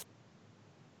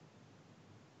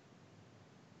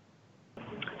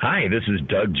Hi, this is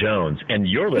Doug Jones, and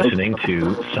you're listening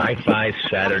to Sci-Fi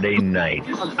Saturday Night.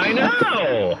 I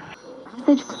know!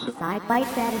 Sci-Fi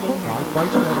Saturday Night.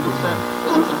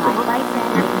 Sci-Fi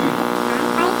Saturday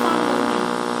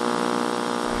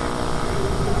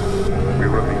Night. We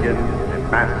will begin a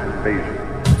mass invasion.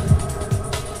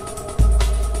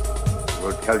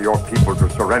 We'll tell your people to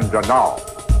surrender now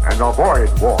and avoid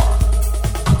war.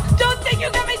 Don't think you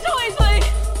get me so easily!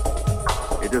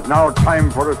 It is now time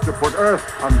for us to put Earth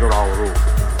under our rule.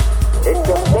 It's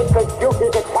your sacred duty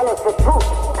to tell us the truth.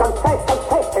 Confess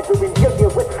that you've been guilty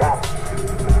of witchcraft.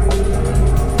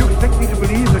 You expect me to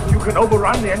believe that you can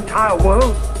overrun the entire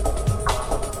world?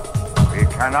 We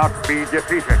cannot be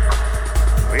defeated.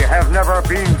 We have never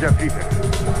been defeated.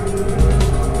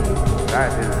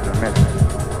 That is the message to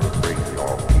bring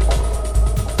your people.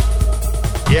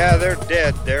 Yeah, they're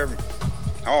dead. They're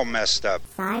all messed up.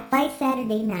 Sci-Fi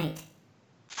Saturday Night.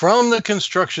 From the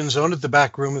construction zone at the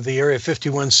back room of the Area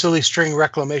 51 Silly String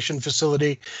Reclamation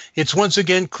Facility, it's once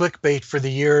again clickbait for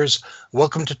the years.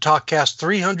 Welcome to TalkCast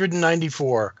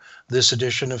 394, this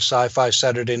edition of Sci-Fi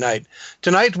Saturday Night.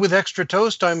 Tonight with Extra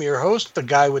Toast, I'm your host, the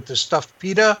guy with the stuffed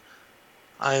pita.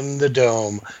 I'm the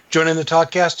Dome. Joining the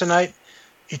TalkCast tonight,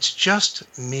 it's just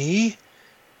me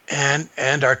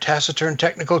and our taciturn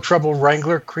technical trouble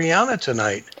wrangler, Kriana,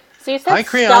 tonight. So you said Hi,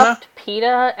 Kriana. stuffed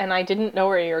pita, and I didn't know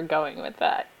where you were going with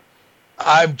that.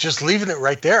 I'm just leaving it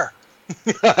right there.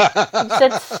 You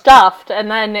said stuffed, and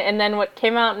then what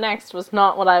came out next was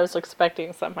not what I was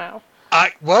expecting somehow.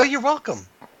 Well, you're welcome.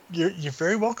 You're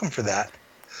very welcome for that.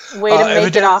 Way to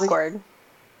make it awkward.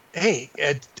 Hey,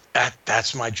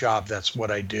 that's my job. That's what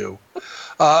I do.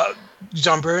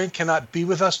 Zombrarian cannot be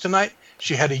with us tonight.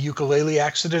 She had a ukulele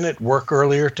accident at work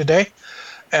earlier today,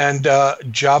 and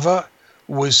Java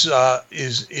is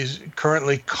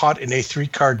currently caught in a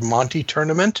 3-card Monty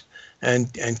tournament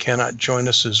and cannot join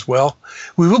us as well.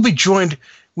 We will be joined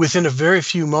within a very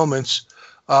few moments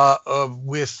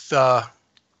with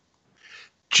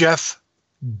Jeff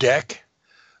Deck,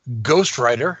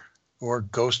 ghostwriter or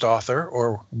ghost author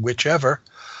or whichever.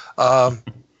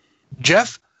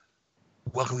 Jeff,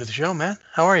 welcome to the show, man.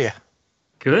 How are you?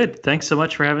 Good. Thanks so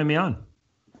much for having me on.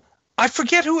 I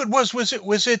forget who it was. Was it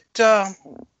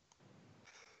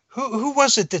who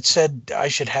was it that said I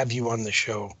should have you on the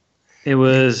show? It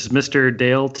was Mr.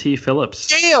 Dale T. Phillips.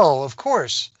 Dale, of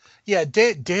course. Yeah,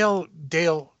 Dale,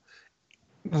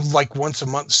 like once a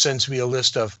month sends me a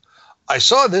list of, I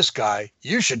saw this guy,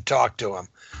 you should talk to him.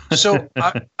 So,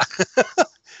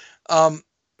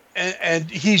 and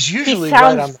he's usually he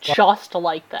sounds right on the just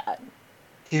like that.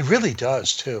 He really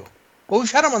does, too. Well,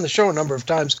 we've had him on the show a number of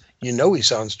times. You know he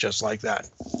sounds just like that.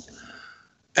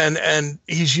 And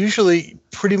he's usually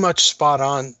pretty much spot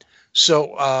on.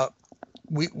 So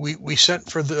we sent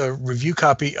for the review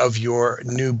copy of your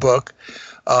new book,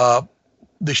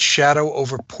 The Shadow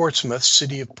Over Portsmouth,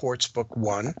 City of Ports, Book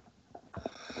 1.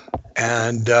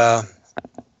 And let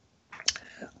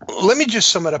me just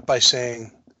sum it up by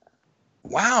saying,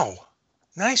 wow,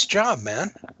 nice job,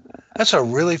 man. That's a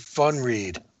really fun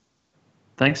read.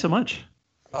 Thanks so much.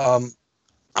 I'm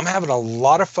having a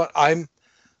lot of fun. I'm,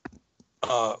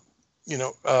 a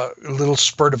little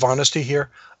spurt of honesty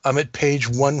here. I'm at page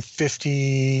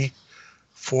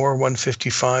 154,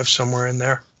 155, somewhere in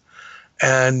there.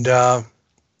 And I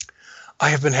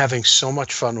have been having so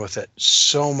much fun with it.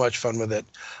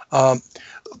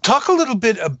 Talk a little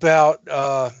bit about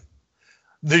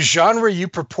the genre you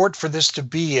purport for this to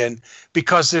be in,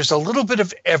 because there's a little bit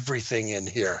of everything in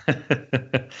here.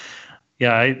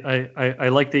 Yeah, I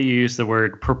like that you use the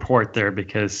word purport there,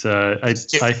 because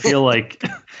I feel like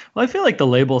the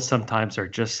labels sometimes are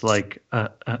just like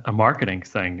a marketing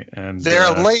thing, and they're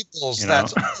labels.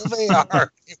 That's all they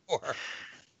are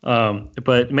anymore.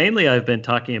 But mainly, I've been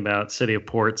talking about City of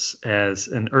Ports as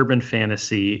an urban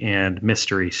fantasy and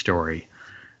mystery story.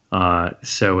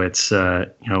 So it's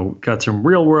got some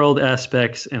real world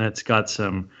aspects, and it's got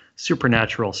some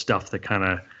supernatural stuff that kind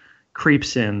of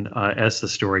creeps in as the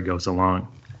story goes along.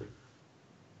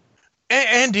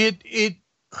 And it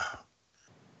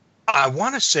I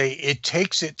want to say it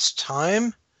takes its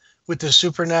time with the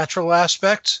supernatural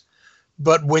aspects,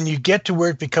 but when you get to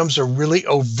where it becomes a really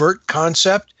overt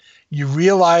concept, you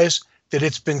realize that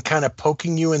it's been kind of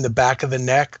poking you in the back of the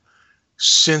neck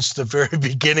since the very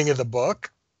beginning of the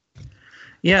book.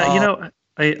 Yeah,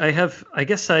 I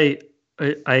guess I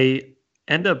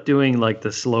end up doing like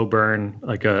the slow burn,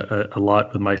 like a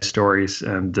lot with my stories.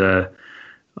 And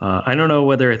I don't know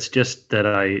whether it's just that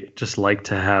I just like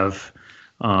to have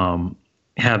the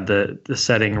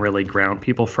setting really ground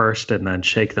people first and then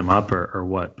shake them up or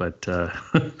what. But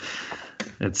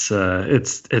it's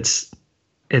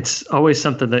it's always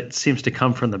something that seems to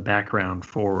come from the background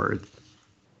forward.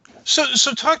 So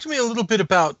talk to me a little bit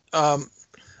about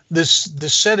the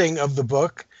setting of the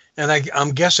book, and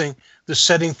I'm guessing the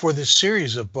setting for this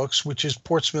series of books, which is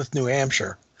Portsmouth, New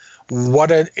Hampshire.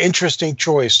 What an interesting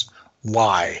choice.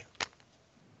 Why?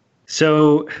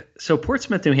 So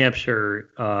Portsmouth, New Hampshire,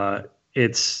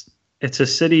 it's a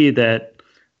city that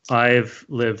I've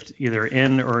lived either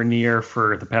in or near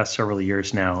for the past several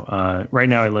years now. Right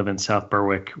now I live in South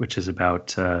Berwick, which is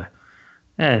about,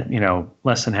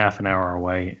 less than half an hour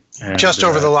away. And, just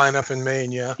over the line up in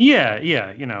Maine, yeah.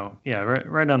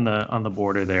 Right on the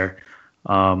border there.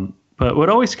 But what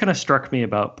always kind of struck me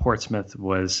about Portsmouth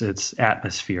was its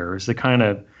atmosphere. It's the kind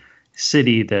of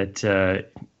city that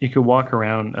you could walk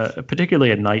around,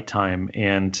 particularly at nighttime,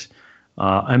 and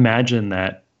imagine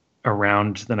that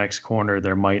around the next corner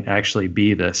there might actually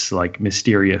be this like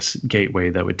mysterious gateway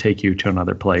that would take you to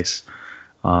another place.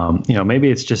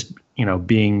 Maybe it's just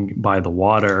being by the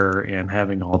water and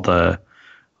having all the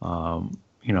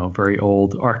very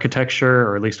old architecture,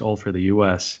 or at least old for the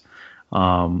U.S.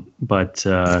 But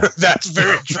that's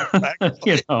very true.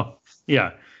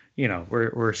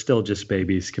 We're still just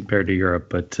babies compared to Europe,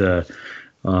 but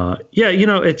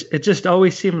it just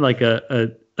always seemed like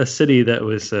a city that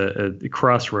was a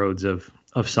crossroads of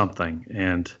something,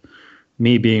 and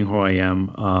me being who I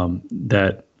am,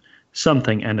 that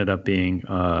something ended up being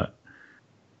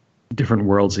different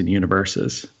worlds and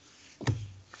universes.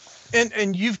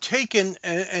 And you've taken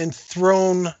and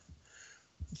thrown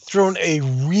a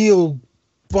real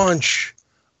bunch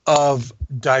of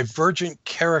divergent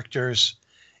characters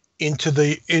into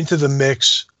the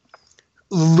mix,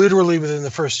 literally within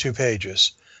the first 2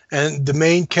 pages. And the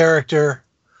main character,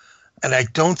 and I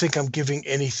don't think I'm giving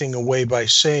anything away by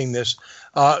saying this,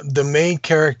 the main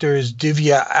character is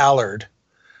Divya Allard,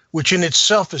 which in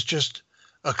itself is just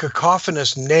a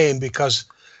cacophonous name, because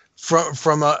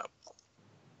from a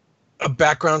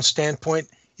background standpoint,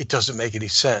 it doesn't make any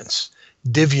sense.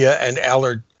 Divya and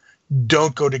Allard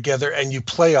don't go together, and you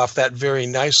play off that very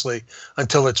nicely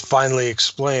until it's finally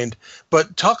explained.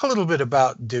 But talk a little bit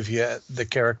about Divya, the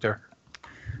character.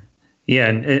 Yeah,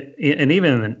 and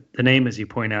even the name, as you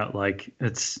point out, like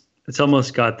it's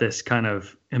almost got this kind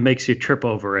of, it makes you trip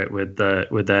over it with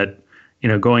that,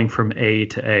 going from A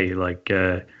to A, like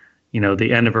the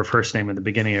end of her first name and the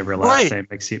beginning of her last name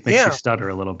makes you stutter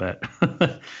a little bit.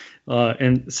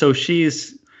 And so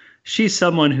she's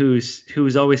someone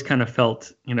who's always kind of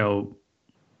felt,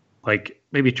 like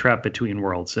maybe trapped between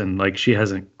worlds, and like she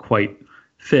hasn't quite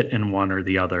fit in one or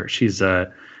the other. She's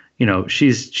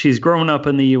she's grown up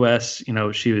in the U.S.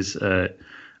 She was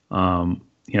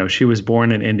she was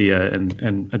born in India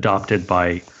and adopted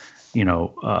by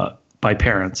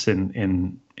parents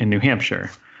in New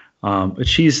Hampshire. But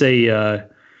she's a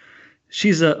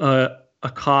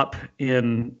cop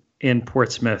in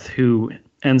Portsmouth who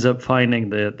ends up finding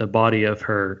the body of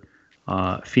her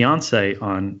fiance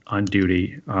on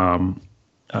duty.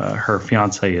 Her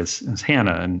fiance is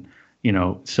Hannah, and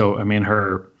so I mean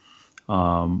her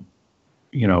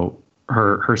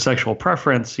her sexual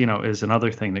preference is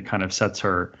another thing that kind of sets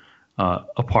her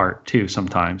apart too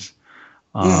sometimes.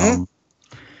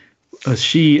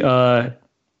 She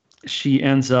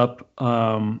ends up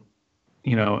and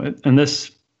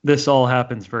this all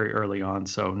happens very early on,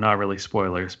 so not really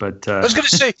spoilers, but I was going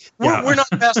to say we're not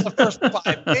past the first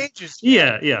 5 pages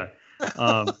yet. Yeah.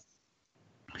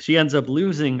 She ends up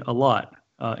losing a lot,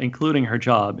 including her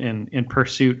job, in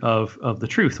pursuit of the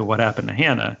truth of what happened to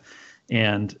Hannah,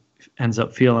 and ends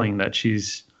up feeling that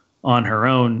she's on her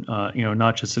own,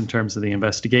 not just in terms of the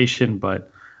investigation,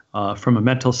 but from a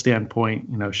mental standpoint.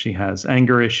 She has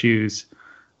anger issues.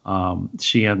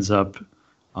 She ends up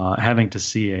having to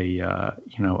see a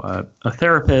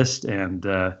therapist, and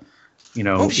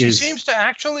she seems to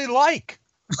actually like.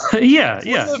 yeah.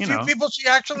 One of the few people she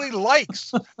actually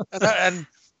likes, and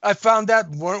I found that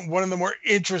one of the more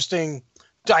interesting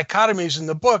dichotomies in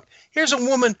the book. Here's a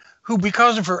woman who,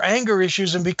 because of her anger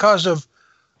issues and because of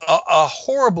a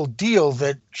horrible deal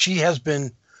that she has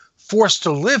been forced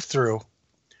to live through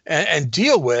and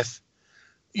deal with,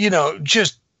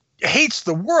 just hates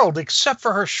the world except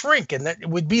for her shrink, and that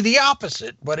would be the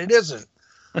opposite, but it isn't.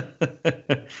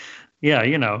 Yeah,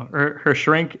 her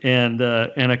shrink and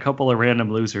a couple of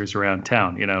random losers around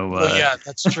town. Yeah,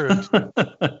 that's true.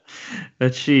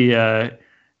 That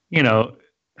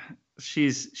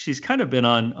she's kind of been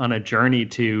on a journey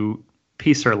to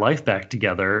piece her life back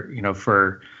together.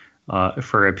 For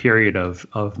a period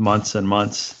of months and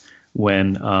months,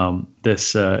 when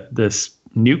this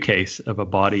new case of a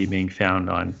body being found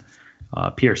on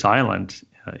Pierce Island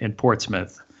in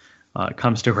Portsmouth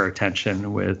comes to her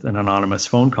attention with an anonymous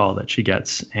phone call that she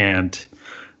gets, and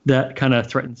that kind of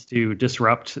threatens to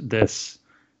disrupt this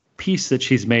peace that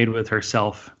she's made with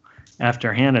herself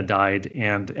after Hannah died,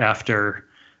 and after,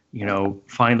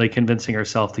 finally convincing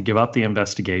herself to give up the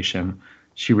investigation,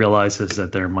 she realizes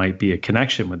that there might be a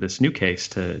connection with this new case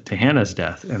to Hannah's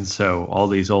death, and so all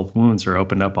these old wounds are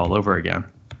opened up all over again.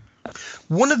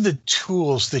 One of the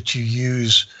tools that you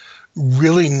use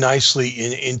really nicely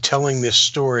in telling this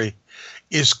story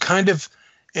is kind of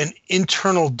an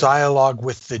internal dialogue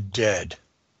with the dead.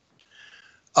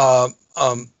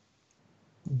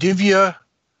 Divya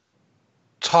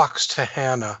talks to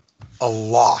Hannah a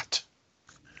lot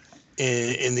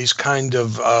in these kind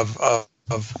of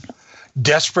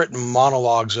desperate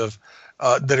monologues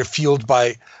that are fueled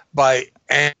by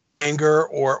anger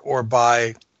or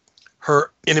by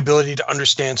her inability to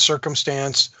understand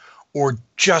circumstance, or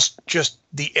just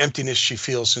the emptiness she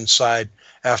feels inside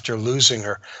after losing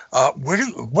her.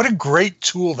 What a great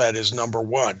tool that is, number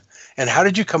one. And how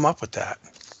did you come up with that?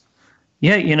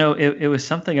 Yeah, it was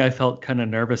something I felt kind of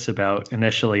nervous about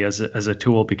initially as a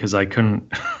tool, because I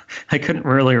couldn't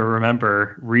really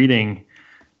remember reading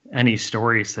any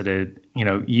stories that had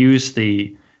used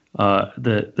the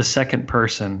second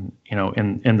person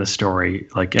in the story,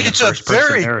 like in it's a a first person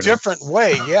very narrative. different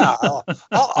way. Yeah,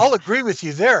 I'll agree with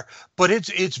you there. But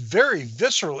it's very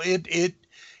visceral.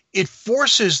 It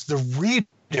forces the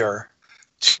reader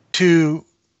to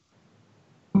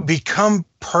become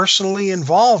personally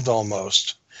involved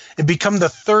almost, and become the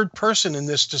third person in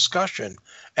this discussion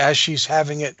as she's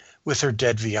having it with her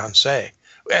dead fiancé.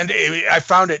 And I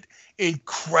found it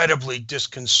incredibly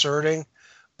disconcerting,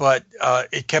 but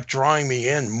it kept drawing me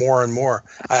in more and more.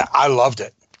 I loved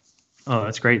it. Oh,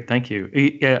 that's great. Thank you.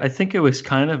 Yeah, I think it was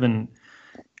kind of an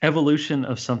evolution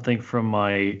of something from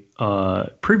my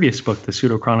previous book, The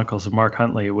Pseudo Chronicles of Mark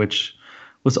Huntley, which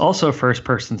was also a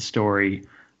first-person story.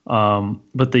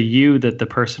 But the you that the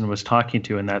person was talking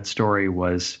to in that story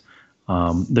was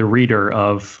the reader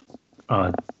of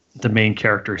the main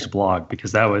character's blog,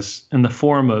 because that was in the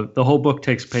form of, the whole book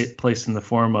takes place in the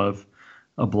form of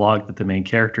a blog that the main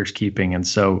character is keeping. And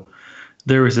so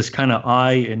there was this kind of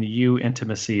I and you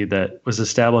intimacy that was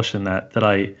established in that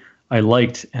I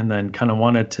liked, and then kind of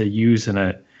wanted to use in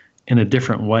a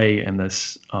different way in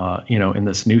this, in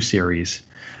this new series.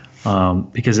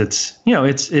 Because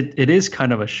it is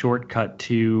kind of a shortcut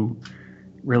to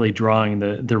really drawing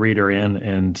the reader in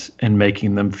and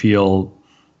making them feel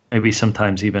maybe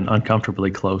sometimes even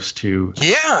uncomfortably close to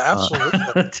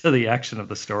absolutely to the action of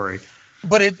the story.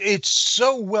 But it's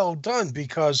so well done,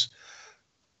 because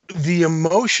the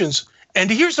emotions, and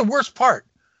here's the worst part,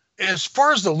 as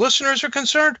far as the listeners are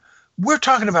concerned, we're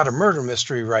talking about a murder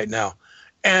mystery right now,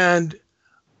 and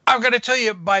I've got to tell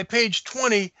you, by page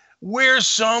 20 we're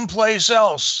someplace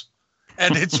else.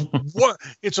 And it's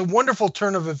a wonderful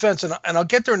turn of events, and I'll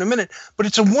get there in a minute, but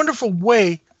it's a wonderful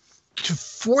way to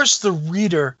force the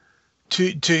reader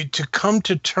to come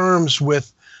to terms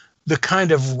with the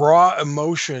kind of raw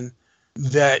emotion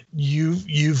that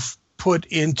you've put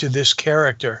into this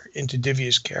character, into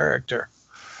Divya's character.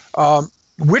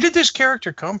 Where did this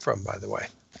character come from, by the way?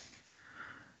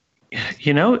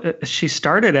 She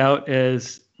started out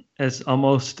as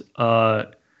almost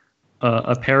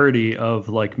a parody of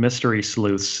like Mystery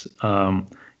Sleuths.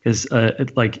 Because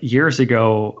like years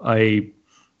ago, I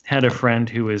had a friend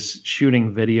who was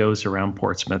shooting videos around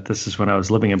Portsmouth. This is when I was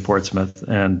living in Portsmouth,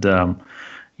 and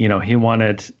he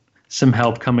wanted some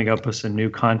help coming up with some new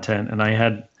content, and I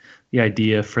had the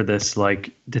idea for this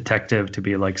like detective to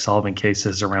be like solving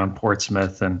cases around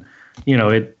Portsmouth, and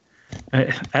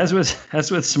as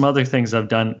with some other things I've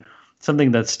done,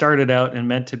 something that started out and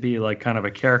meant to be like kind of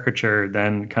a caricature,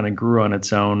 then kind of grew on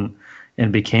its own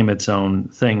and became its own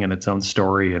thing and its own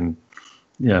story, and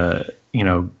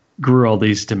grew all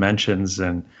these dimensions.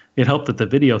 And it helped that the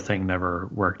video thing never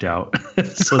worked out.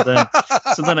 so then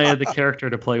I had the character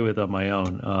to play with on my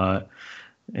own. How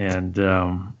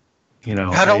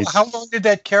long did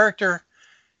that character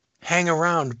hang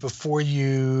around before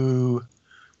you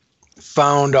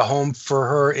found a home for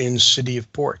her in City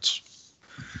of Ports?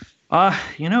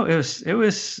 It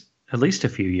was at least a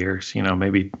few years,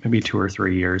 maybe 2 or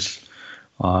 3 years.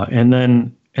 And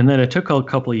then it took a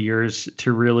couple of years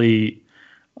to really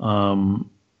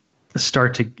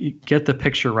start to get the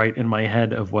picture right in my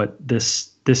head of what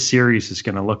this series is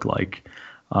going to look like.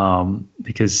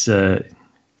 Because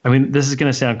this is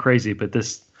going to sound crazy, but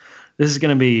this is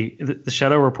going to be, the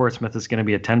Shadow over Portsmouth is going to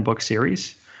be a 10-book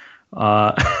series.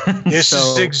 This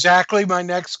is exactly my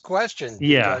next question.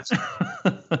 Yeah.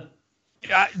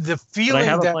 The feeling but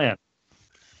I have that a plan.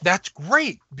 that's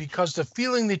great, because the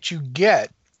feeling that you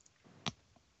get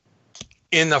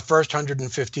in the first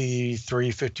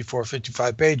 153, 54,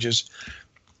 55 pages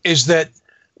is that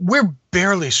we're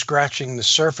barely scratching the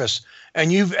surface.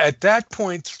 And you've at that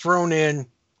point thrown in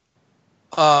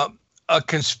a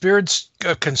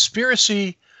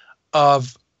conspiracy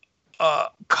of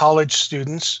college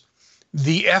students,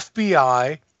 the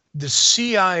FBI, the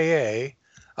CIA,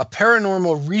 a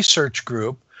paranormal research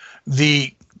group,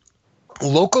 the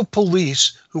local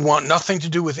police who want nothing to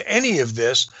do with any of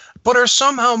this, but are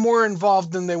somehow more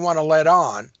involved than they want to let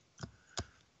on.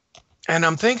 And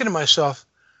I'm thinking to myself,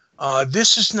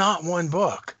 this is not one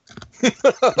book.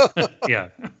 Yeah.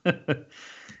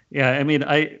 Yeah. I mean,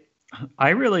 I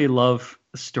really love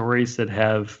stories that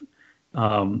have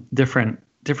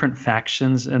different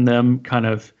factions in them, kind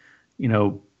of,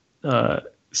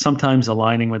 sometimes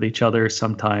aligning with each other,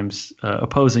 sometimes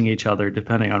opposing each other,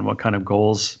 depending on what kind of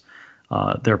goals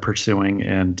they're pursuing.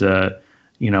 And,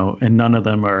 and none of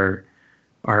them are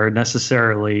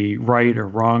necessarily right or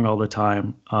wrong all the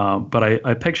time. But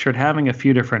I pictured having a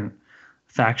few different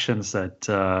factions that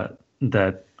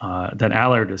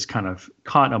Allard is kind of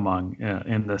caught among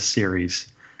in this series,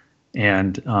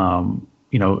 and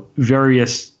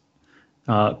various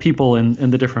people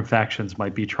in the different factions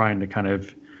might be trying to kind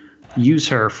of use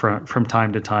her from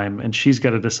time to time, and she's got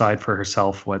to decide for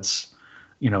herself what's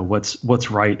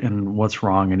right and what's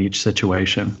wrong in each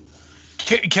situation.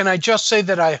 Can I just say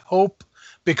that I hope,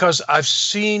 because I've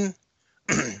seen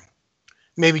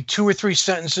maybe 2 or 3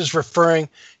 sentences referring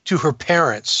to her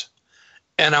parents,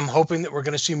 and I'm hoping that we're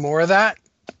going to see more of that.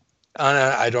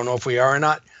 I don't know if we are or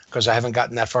not, because I haven't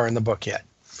gotten that far in the book yet.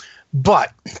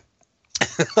 But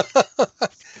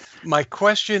my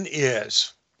question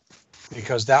is,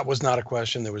 because that was not a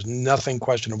question, there was nothing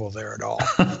questionable there at all.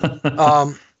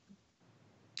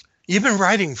 You've been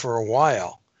writing for a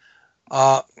while,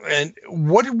 and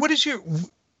what was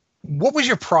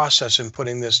your process in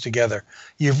putting this together?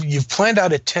 You've planned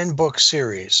out a 10-book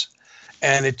series,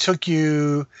 and it took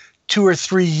you 2 or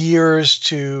 3 years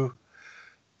to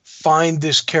find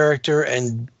this character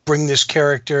and bring this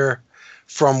character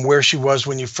from where she was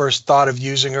when you first thought of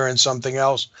using her in something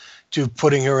else to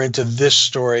putting her into this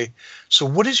story. So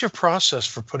what is your process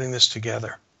for putting this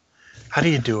together? How do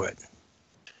you do it?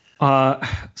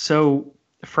 So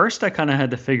first I kind of had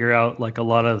to figure out like a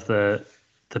lot of the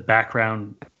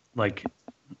background, like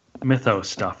mythos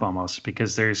stuff almost,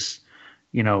 because there's,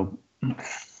 I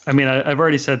mean, I've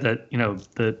already said that,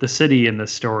 the city in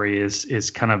this story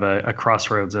is kind of a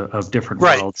crossroads of different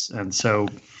worlds. And so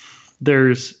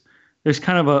there's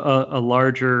kind of a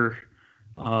larger,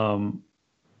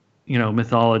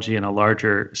 mythology and a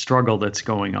larger struggle that's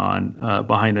going on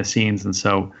behind the scenes. And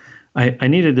so I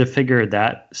needed to figure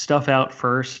that stuff out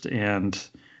first and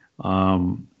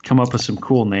come up with some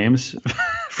cool names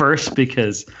first,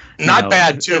 because not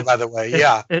bad too, by the way.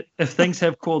 Yeah. If things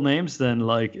have cool names, then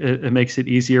like it makes it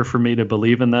easier for me to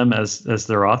believe in them as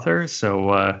their author.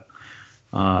 So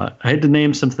I had to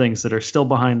name some things that are still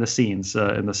behind the scenes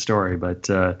in the story, but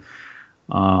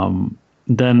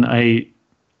then I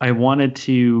wanted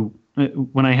to,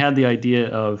 when I had the idea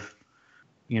of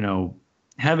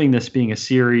having this being a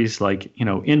series like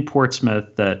in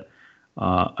Portsmouth, that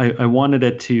I wanted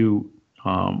it to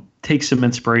take some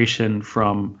inspiration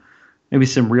from maybe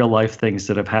some real life things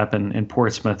that have happened in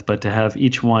Portsmouth, but to have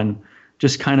each one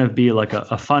just kind of be like a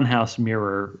funhouse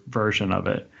mirror version of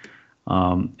it.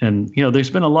 And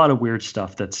there's been a lot of weird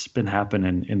stuff that's been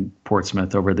happening in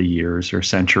Portsmouth over the years or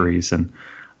centuries. And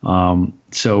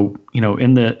so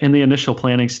in the initial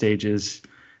planning stages,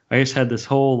 I just had this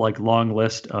whole like long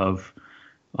list of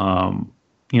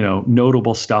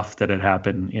notable stuff that had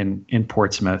happened in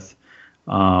Portsmouth.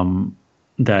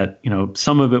 That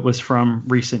some of it was from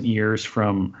recent years,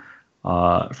 from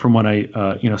when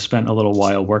I spent a little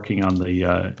while working on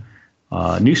the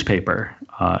newspaper.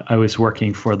 I was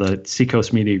working for the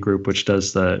Seacoast Media Group, which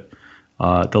does the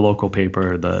local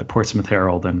paper, the Portsmouth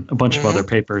Herald, and a bunch of other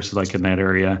papers like in that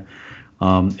area,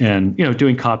 and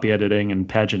doing copy editing and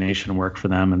pagination work for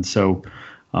them. And so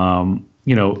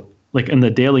like in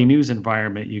the daily news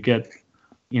environment, you get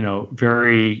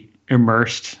very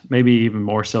immersed, maybe even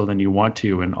more so than you want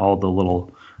to, in all the little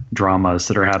dramas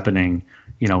that are happening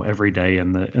every day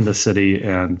in the city.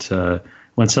 And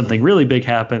when something really big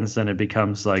happens, then it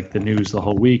becomes like the news the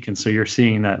whole week. And so you're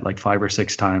seeing that like 5 or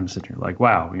 6 times, and you're like,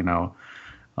 wow,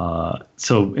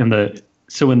 so in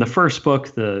the first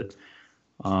book,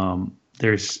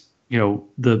 there's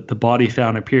the body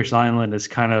found at Pierce Island is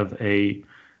kind of a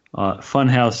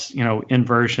funhouse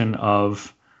inversion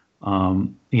of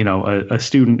a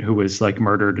student who was like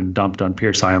murdered and dumped on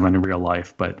Pierce Island in real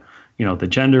life, but the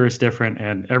gender is different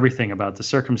and everything about the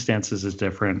circumstances is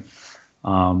different.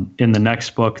 In the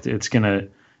next book, it's going to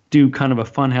do kind of a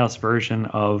funhouse version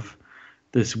of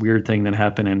this weird thing that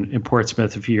happened in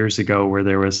Portsmouth a few years ago, where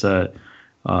there was a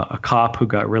cop who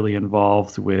got really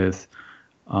involved with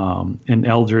an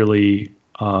elderly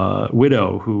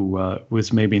widow who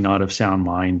was maybe not of sound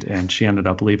mind, and she ended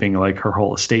up leaving like her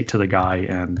whole estate to the guy,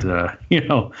 and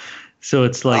so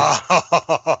it's like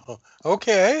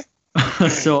okay.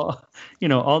 So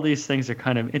all these things are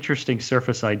kind of interesting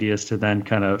surface ideas to then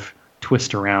kind of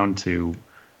twist around to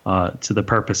the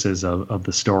purposes of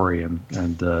the story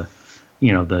and the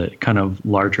kind of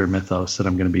larger mythos that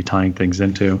I'm going to be tying things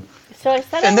into. So I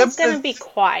said I was going to be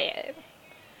quiet,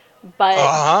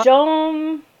 but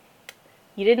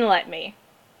you didn't let me.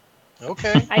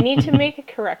 Okay. I need to make a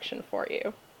correction for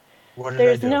you. What did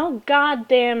There's I do? no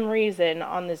goddamn reason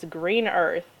on this green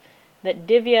earth that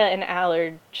Divya and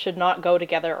Allard should not go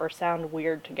together or sound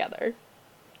weird together.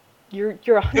 You're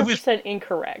 100%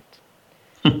 incorrect.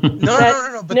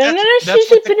 No. But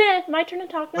My turn to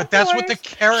talk. But that's what the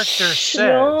character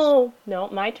says. No,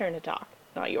 my turn to talk,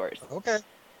 not yours. Okay.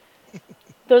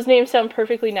 Those names sound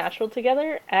perfectly natural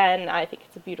together, and I think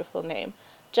it's a beautiful name.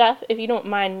 Jeff, if you don't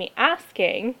mind me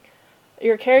asking,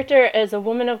 your character is a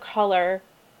woman of color,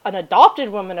 an adopted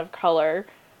woman of color,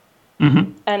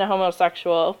 and a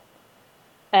homosexual,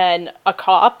 and a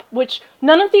cop, which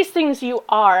none of these things you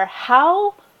are.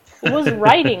 How was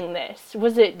writing this?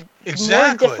 Was it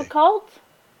more difficult?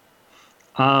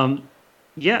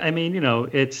 Yeah, I mean,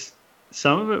 it's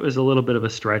some of it was a little bit of a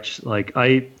stretch. Like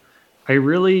I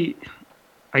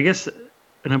guess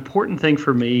an important thing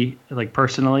for me, like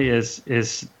personally, is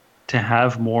to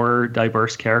have more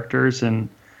diverse characters in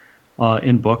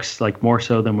books, like more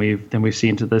so than we've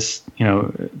seen to this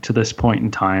point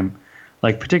in time.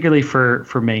 Like particularly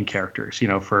for main characters,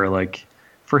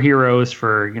 for heroes,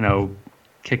 for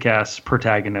kick-ass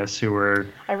protagonists who are.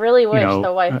 I really wish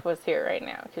the wife was here right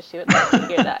now because she would like to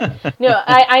hear that. No,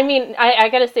 I mean, I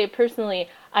gotta say personally,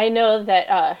 I know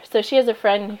that. So she has a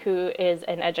friend who is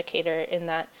an educator in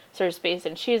that sort of space,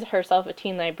 and she's herself a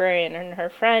teen librarian, and her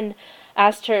friend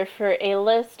asked her for a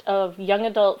list of young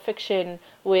adult fiction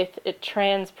with a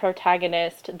trans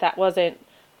protagonist that wasn't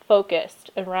focused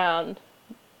around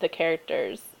the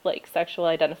characters' like sexual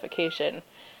identification,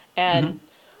 and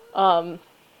the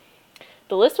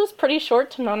list was pretty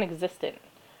short to non-existent.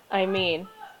 I mean,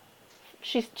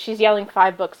 she's yelling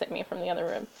 5 books at me from the other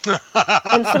room,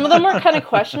 and some of them were kind of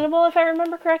questionable if I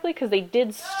remember correctly, because they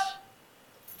did.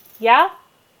 Yeah,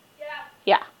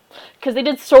 because they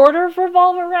did sort of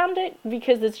revolve around it,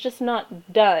 because it's just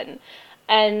not done,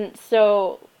 and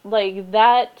so. Like,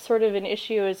 that sort of an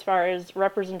issue as far as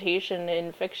representation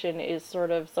in fiction is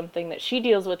sort of something that she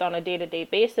deals with on a day-to-day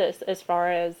basis, as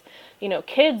far as,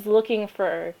 kids looking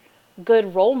for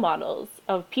good role models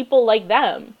of people like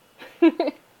them.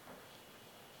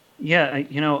 Yeah,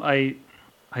 I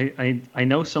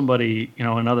know somebody,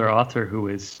 another author who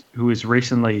is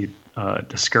recently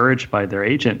discouraged by their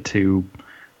agent to,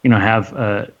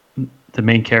 have the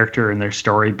main character in their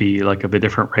story be like of a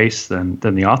different race than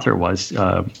the author was,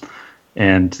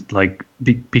 and like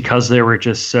because they were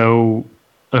just so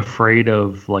afraid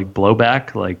of like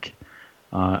blowback. Like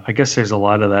I guess there's a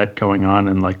lot of that going on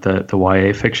in like the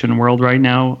YA fiction world right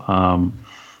now,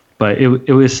 but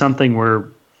it was something where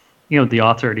the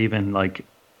author had even like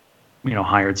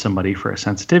hired somebody for a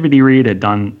sensitivity read, had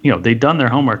done they'd done their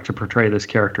homework to portray this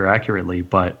character accurately,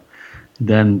 but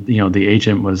then the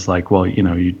agent was like, well,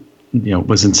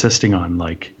 was insisting on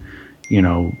like,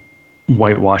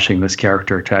 whitewashing this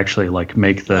character to actually like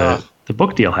make the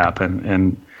book deal happen.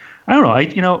 And I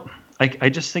don't know, I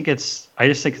just think it's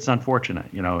unfortunate,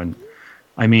 and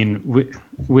I mean,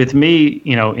 with me,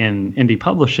 in indie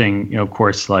publishing, of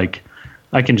course, like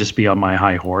I can just be on my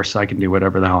high horse. I can do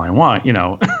whatever the hell I want,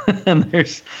 and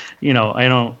there's, I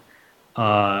don't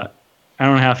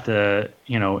have to,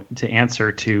 to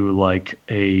answer to like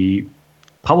a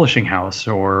publishing house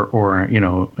or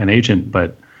an agent,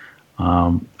 but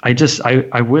I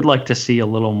would like to see a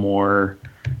little more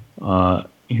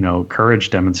courage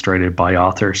demonstrated by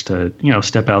authors to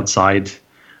step outside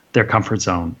their comfort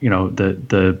zone,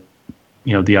 the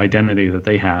identity that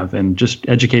they have, and just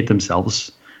educate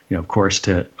themselves, of course,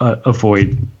 to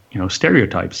avoid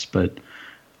stereotypes, but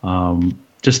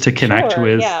just to connect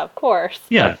with. Yeah, of course.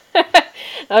 Yeah.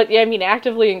 I mean,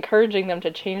 actively encouraging them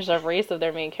to change the race of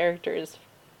their main character is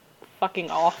fucking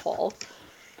awful.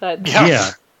 But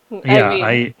yeah. I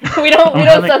mean, we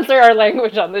don't censor our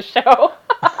language on this show.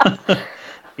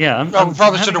 Yeah, I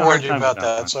probably should have warned you about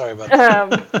that. Sorry about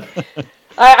that.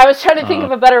 I was trying to think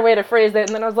of a better way to phrase it,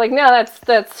 and then I was like, no,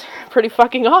 that's pretty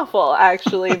fucking awful,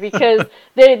 actually, because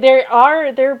there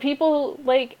are people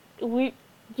like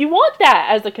you want that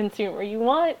as a consumer. You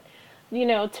want,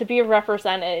 to be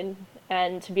represented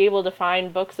and to be able to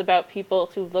find books about people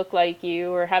who look like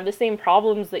you or have the same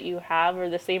problems that you have or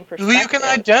the same perspective. Who you can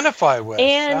identify with.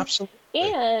 Absolutely.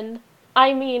 And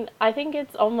I mean, I think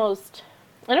it's almost,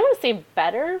 I don't want to say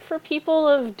better for people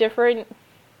of different,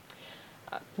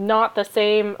 not the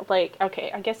same, like,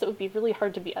 okay, I guess it would be really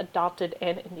hard to be adopted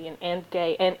and Indian and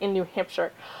gay and in New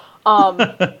Hampshire.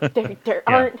 There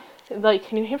aren't,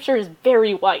 like, New Hampshire is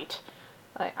very white.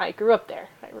 I grew up there.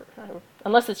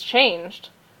 Unless it's changed,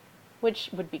 which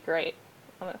would be great,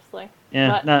 honestly.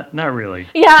 Yeah, but, not really.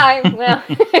 Yeah,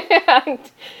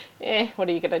 what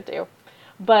are you going to do?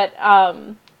 But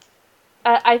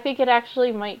I think it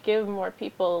actually might give more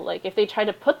people, like, if they try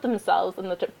to put themselves in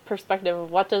the perspective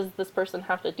of what does this person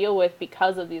have to deal with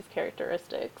because of these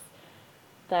characteristics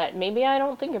that maybe I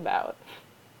don't think about.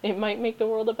 It might make the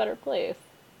world a better place.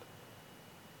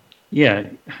 Yeah,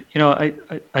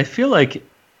 I feel like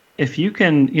if you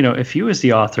can, if you as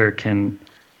the author can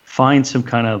find some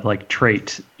kind of like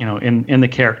trait, in the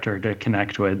character to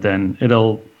connect with, then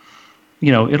it'll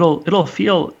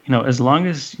feel, as long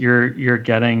as you're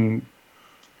getting,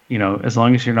 as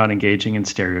long as you're not engaging in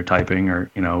stereotyping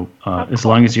or, as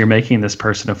long as you're making this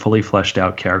person a fully fleshed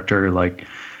out character, like,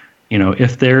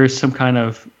 if there's some kind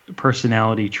of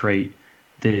personality trait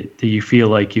that you feel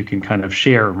like you can kind of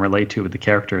share and relate to with the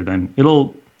character, then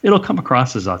it'll come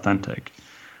across as authentic.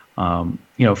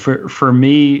 For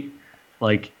me,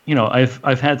 like,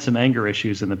 I've had some anger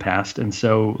issues in the past, and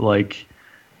so like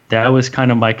that was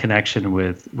kind of my connection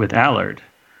with Allard,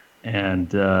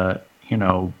 and I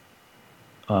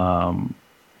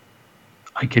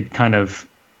could kind of,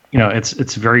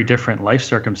 it's very different life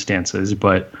circumstances,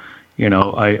 but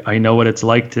I know what it's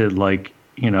like to like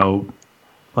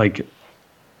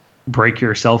break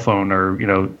your cell phone or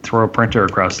throw a printer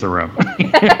across the room.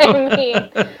 I mean,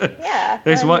 yeah.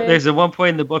 There's a one point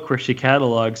in the book where she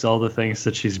catalogs all the things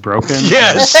that she's broken.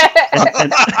 Yes.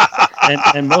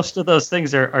 and most of those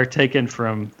things are taken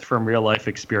from real life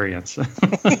experience.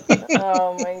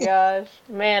 Oh my gosh,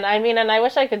 man! I mean, and I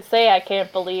wish I could say I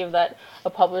can't believe that a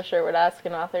publisher would ask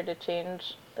an author to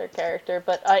change their character,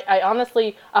 but I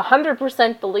honestly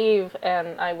 100% believe,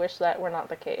 and I wish that were not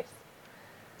the case.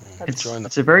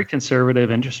 It's a very conservative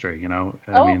industry,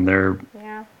 I mean, they're...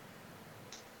 Yeah.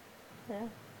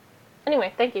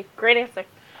 Anyway, thank you. Great answer.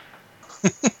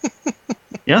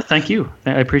 Yeah, thank you.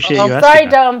 I appreciate you asking. Sorry,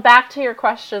 Dom. Back to your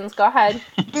questions. Go ahead.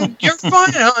 You're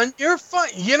fine, hon. You're fine.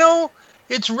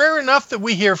 It's rare enough that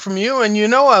we hear from you, and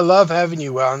I love having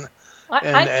you on. I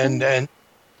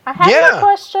had a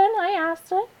question. I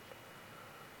asked it.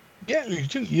 Yeah,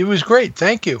 it was great.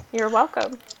 Thank you. You're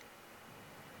welcome.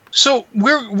 So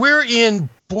we're in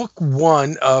book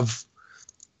 1 of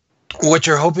what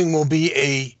you're hoping will be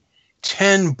a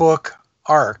 10-book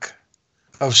arc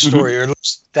of story, or at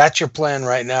least that's your plan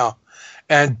right now.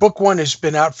 And book 1 has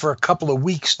been out for a couple of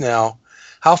weeks now.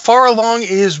 How far along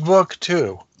is book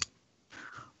 2?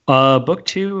 Book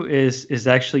 2 is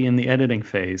actually in the editing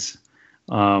phase.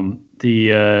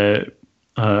 The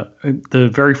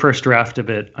very first draft of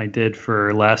it I did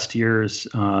for last year's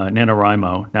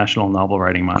NaNoWriMo, National Novel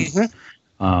Writing Month,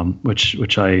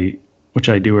 which I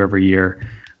do every year,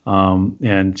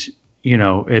 and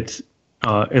it's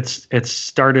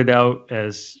started out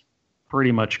as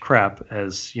pretty much crap,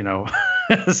 as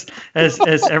as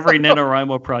every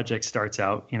NaNoWriMo project starts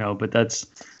out, but that's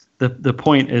the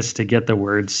point is to get the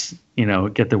words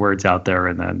out there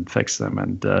and then fix them,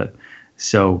 and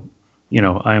so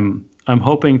I'm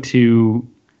hoping to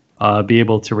be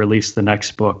able to release the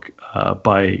next book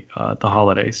by the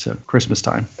holidays, so Christmas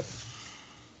time.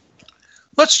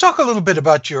 Let's talk a little bit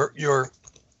about your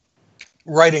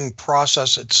writing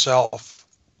process itself.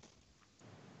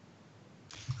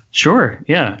 Were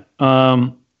Yeah.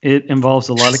 It involves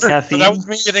a lot of caffeine. That was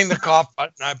me hitting the cough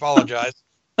button. I apologize.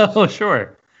 Oh,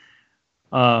 sure.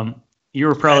 You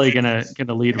were probably gonna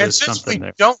lead with something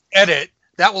there. Don't edit.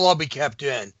 That will all be kept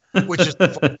in, which is the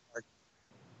fun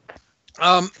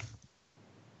part.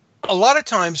 A lot of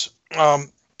times,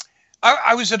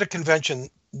 I was at a convention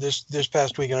this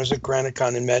past weekend. I was at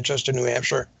GraniteCon in Manchester, New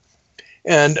Hampshire,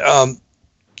 and a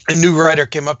new writer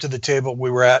came up to the table we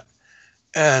were at,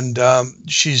 and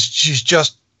she's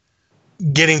just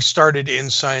getting started in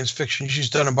science fiction. She's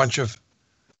done a bunch of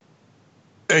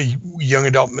young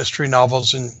adult mystery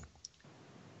novels, and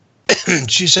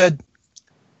she said,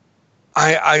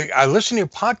 I listen to your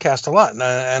podcast a lot.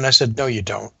 And I said, no, you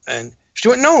don't. And she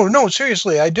went, no,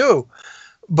 seriously, I do.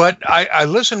 But I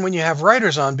listen when you have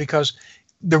writers on, because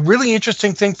the really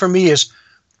interesting thing for me is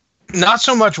not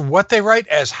so much what they write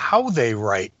as how they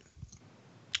write.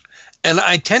 And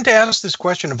I tend to ask this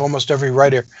question of almost every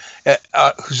writer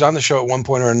who's on the show at one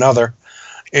point or another,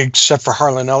 except for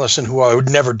Harlan Ellison, who I would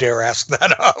never dare ask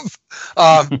that of.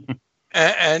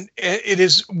 And it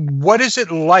is, what is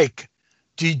it like?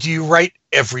 Do you write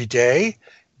every day?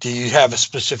 Do you have a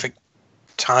specific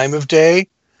time of day?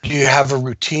 Do you have a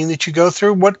routine that you go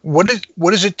through? What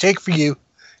does it take for you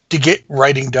to get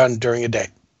writing done during a day?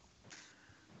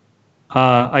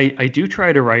 I do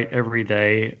try to write every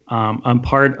day. I'm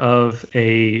part of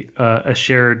a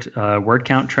shared word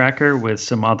count tracker with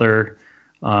some other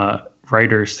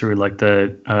writers through like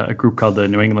a group called the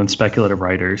New England Speculative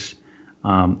Writers.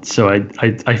 So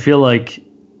I feel like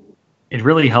it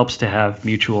really helps to have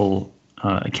mutual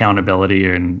accountability,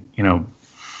 and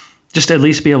just at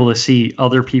least be able to see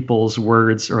other people's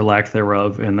words or lack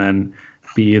thereof, and then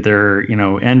be either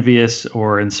envious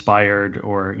or inspired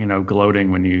or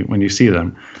gloating when you see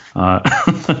them.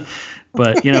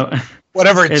 But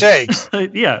whatever it takes.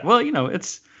 Yeah, well,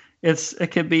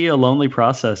 it can be a lonely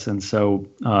process, and so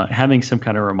having some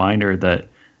kind of reminder that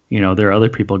there are other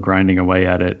people grinding away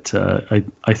at it, I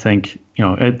think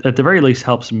at the very least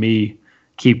helps me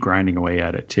keep grinding away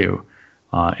at it too.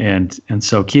 And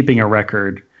so keeping a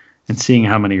record and seeing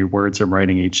how many words I'm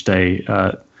writing each day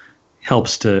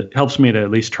helps me to at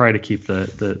least try to keep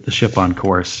the ship on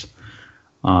course.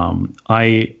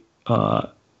 I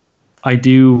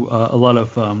do a lot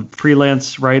of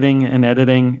freelance writing and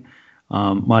editing.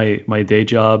 My day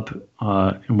job,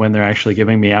 when they're actually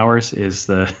giving me hours, is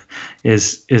the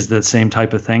same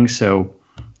type of thing. So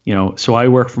so I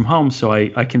work from home, so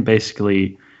I can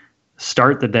basically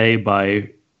start the day by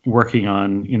working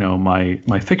on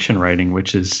my fiction writing,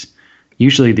 which is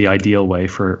usually the ideal way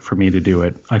for me to do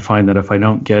it. I find that if I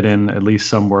don't get in at least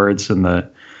some words in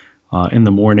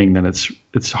the morning, then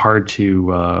it's hard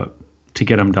to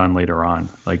get them done later on.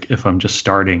 Like if I'm just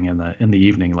starting in the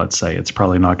evening, let's say, it's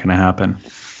probably not going to happen.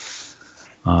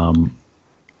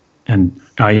 And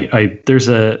there's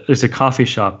a coffee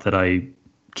shop that I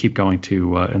keep going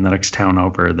to in the next town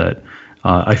over that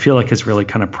I feel like has really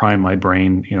kind of primed my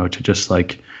brain, to just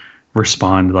like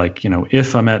respond, like,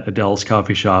 if I'm at Adele's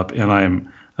coffee shop and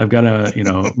I've got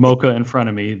a mocha in front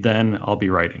of me, then I'll be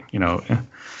writing,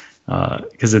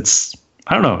 because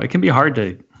I don't know, it can be hard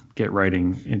to get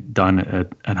writing done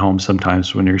at home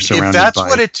sometimes when you're surrounded. If that's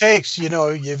what it takes,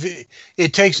 it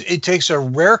takes a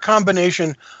rare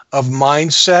combination of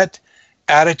mindset,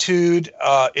 attitude,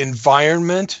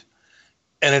 environment,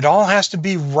 and it all has to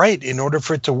be right in order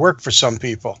for it to work for some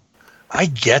people. I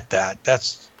get that.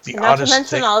 That's the Not oddest to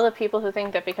mention thing. all the people who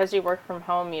think that because you work from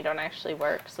home, you don't actually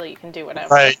work, so you can do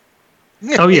whatever. Right.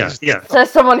 Oh yeah.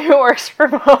 Says someone who works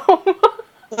from home.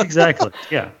 Exactly.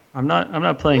 Yeah. I'm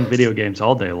not playing video games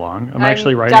all day long. I'm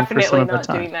actually writing for some of the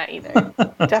time. Definitely not doing that either.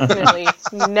 Definitely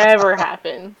never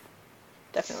happens.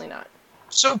 Definitely not.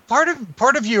 So part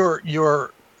of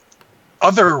your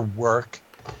other work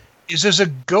is as a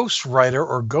ghost writer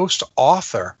or ghost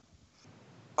author.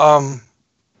 I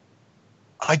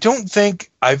don't think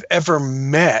I've ever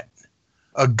met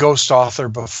a ghost author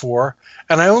before,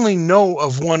 and I only know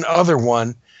of one other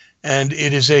one, and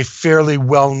it is a fairly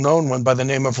well-known one by the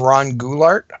name of Ron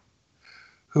Goulart,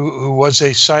 who was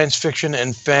a science fiction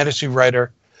and fantasy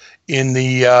writer in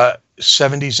the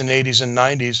 70s and 80s and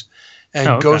 90s,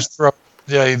 and goes through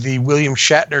the William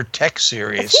Shatner tech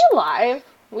series. Is he alive?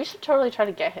 We should totally try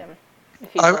to get him.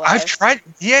 If he's alive. I've tried.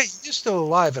 Yeah, he's still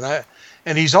alive,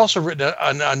 and he's also written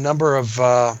a number of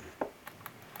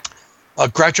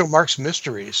Groucho Marx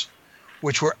mysteries,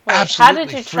 which were absolutely. How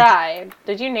did you try?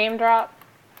 Did you name drop?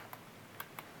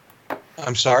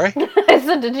 I'm sorry? I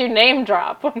said, did you name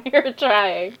drop when you were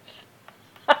trying?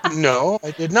 No,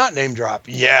 I did not name drop.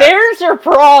 Yeah. There's your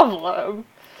problem.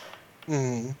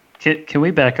 Mm. Can we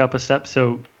back up a step?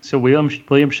 So William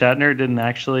Shatner didn't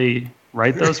actually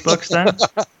write those books then?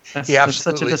 That's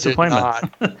such a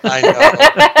disappointment.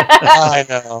 I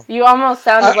know. You almost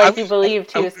sounded like you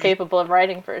believed he was capable of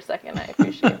writing for a second. I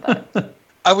appreciate that.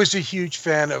 I was a huge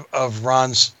fan of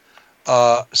Ron's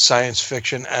science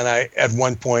fiction, and I, at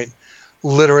one point,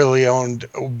 literally owned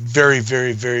very,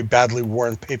 very, very badly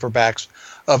worn paperbacks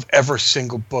of every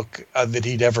single book that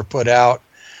he'd ever put out.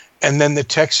 And then the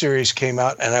tech series came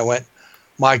out, and I went,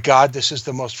 my God, this is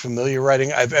the most familiar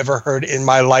writing I've ever heard in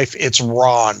my life. It's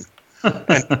Ron.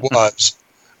 And it was.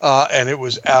 And it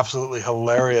was absolutely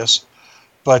hilarious.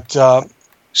 But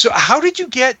so how did you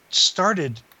get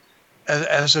started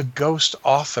as a ghost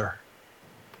author?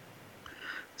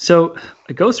 So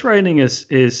ghostwriting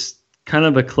is kind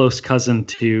of a close cousin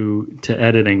to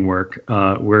editing work,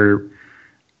 where,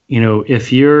 you know,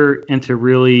 if you're into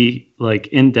really like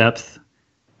in-depth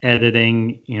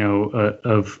editing, you know,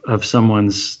 of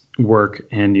someone's work,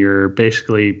 and you're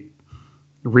basically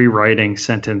rewriting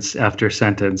sentence after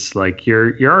sentence, like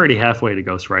you're already halfway to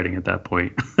ghostwriting at that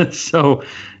point. So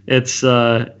it's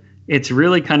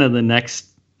really kind of the next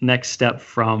step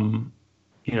from,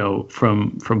 you know,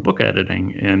 from book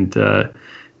editing. And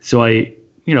so I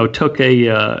took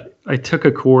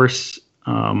a course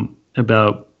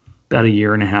about a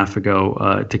year and a half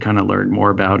ago to kind of learn more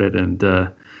about it, and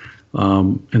then,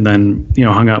 you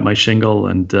know, hung out my shingle,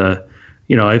 and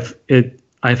you know,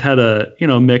 I've had a, you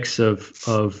know, mix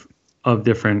of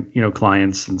different, you know,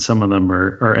 clients, and some of them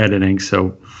are editing.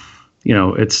 So, you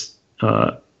know, it's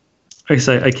I guess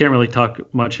I can't really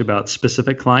talk much about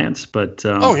specific clients, but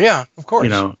oh yeah, of course, you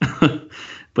know,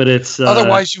 but it's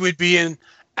otherwise you would be an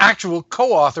actual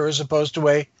co-author as opposed to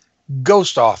a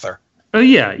ghost author. Oh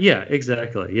yeah,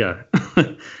 exactly, yeah.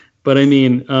 But I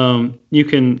mean, you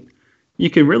can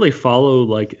really follow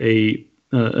like a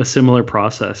similar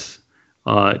process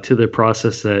to the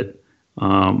process that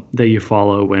you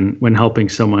follow when helping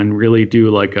someone really do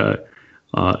like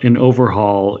an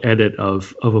overhaul edit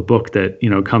of a book that, you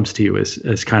know, comes to you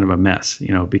as kind of a mess,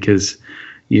 you know, because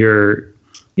you're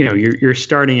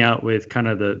starting out with kind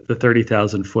of the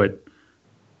 30,000 foot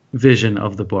vision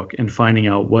of the book, and finding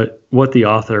out what the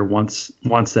author wants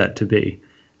that to be,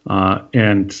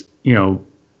 and, you know,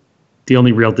 the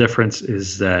only real difference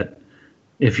is that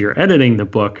if you're editing the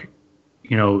book,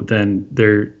 you know, then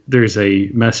there's a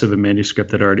mess of a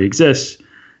manuscript that already exists.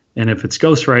 And if it's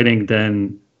ghostwriting,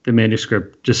 then the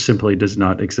manuscript just simply does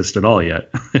not exist at all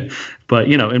yet. But,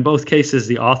 you know, in both cases,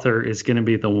 the author is going to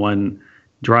be the one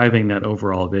driving that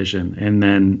overall vision. And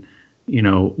then, you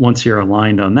know, once you're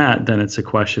aligned on that, then it's a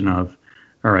question of,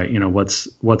 all right, you know, what's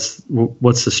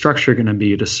the structure going to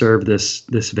be to serve this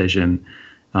vision,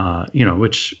 you know,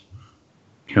 which,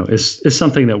 you know, is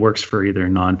something that works for either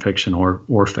nonfiction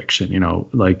or fiction. You know,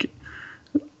 like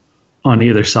on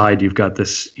either side, you've got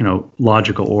this, you know,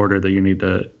 logical order that you need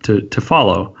to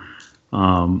follow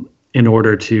in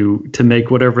order to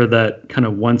make whatever that kind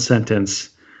of one sentence,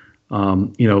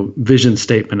 you know, vision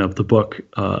statement of the book,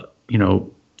 you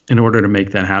know, in order to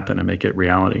make that happen and make it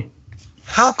reality.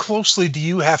 How closely do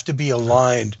you have to be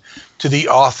aligned to the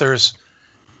author's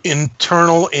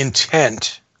internal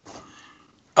intent?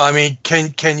 I mean,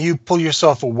 can you pull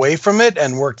yourself away from it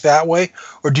and work that way?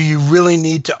 Or do you really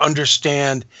need to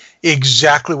understand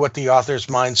exactly what the author's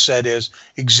mindset is,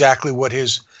 exactly what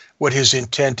his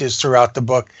intent is throughout the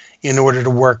book in order to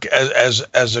work as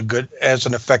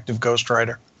an effective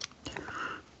ghostwriter?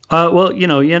 Well, you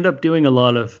know, you end up doing a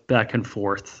lot of back and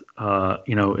forth,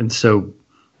 you know, and so you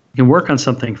can work on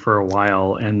something for a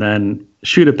while and then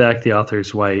shoot it back the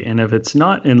author's way. And if it's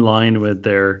not in line with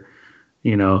their,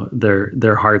 you know,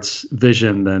 their heart's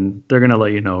vision, then they're going to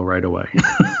let you know right away.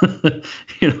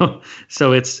 You know,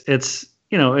 so it's,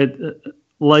 you know, it,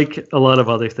 like a lot of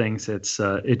other things,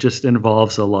 it just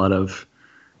involves a lot of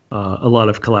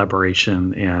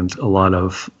collaboration and a lot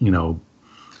of, you know,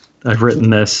 I've written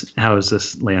this, how does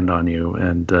this land on you?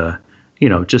 And, you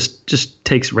know, just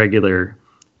takes regular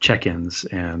check-ins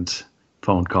and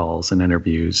phone calls and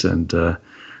interviews, and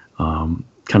kind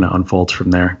of unfolds from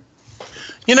there.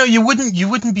 You know, you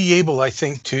wouldn't be able, I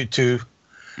think, to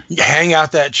hang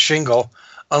out that shingle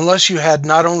unless you had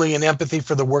not only an empathy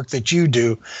for the work that you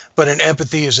do, but an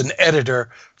empathy as an editor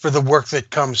for the work that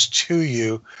comes to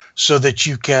you, so that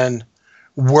you can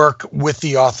work with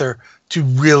the author to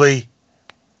really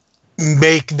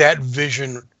make that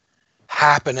vision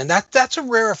happen. And that's a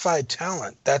rarefied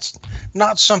talent. That's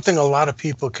not something a lot of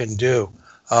people can do.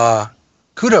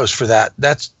 Kudos for that.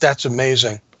 That's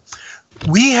amazing.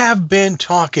 We have been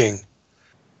talking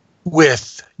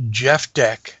with Jeff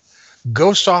Deck,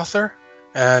 ghost author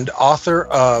and author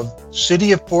of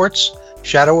City of Ports,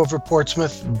 Shadow over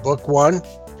Portsmouth, Book 1.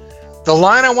 The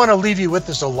line I want to leave you with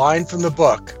is a line from the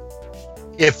book.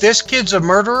 If this kid's a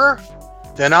murderer,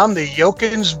 then I'm the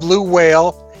Yokin's blue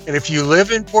whale. And if you live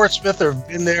in Portsmouth or have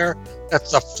been there,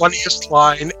 that's the funniest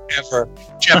line ever.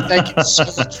 Jeff, thank you so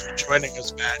much for joining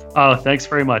us, man. Oh, thanks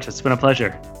very much. It's been a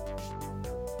pleasure.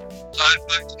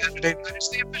 Sci-Fi Saturday Night is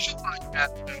the official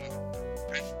podcast.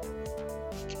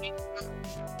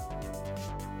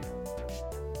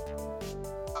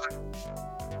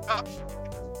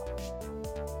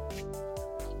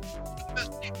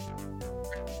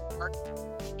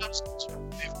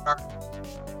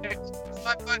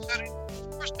 Sci-Fi Saturday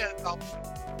first album.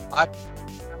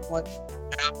 one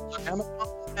on Amazon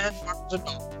and Barnes &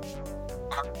 Noble.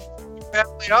 Our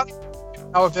family audio is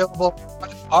now available on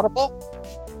Audible.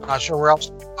 I'm not sure where else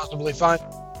you can possibly find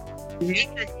it. The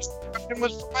intro instruction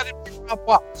was provided by Rob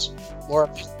Watts. More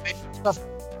of his basic stuff.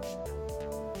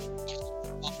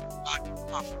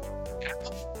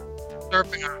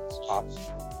 Surfing on stops.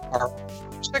 Our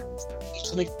music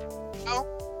listening now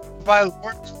by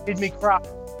Lawrence Made Me Cry.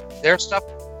 Their stuff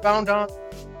found on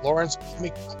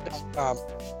lawrencemademecry.com.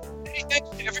 Hey, thanks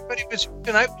to everybody who's here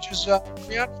tonight, which is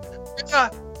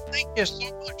Brianna. Thank you so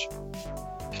much.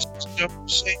 This is Joe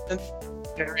Satan,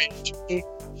 Terry and Jimmy.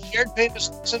 Shared famous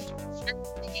lessons, shared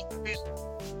families,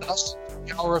 thus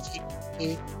the hour of the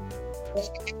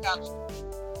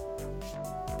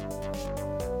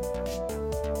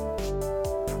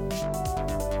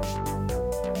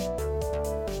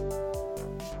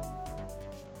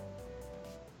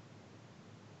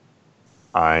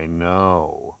I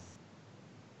know.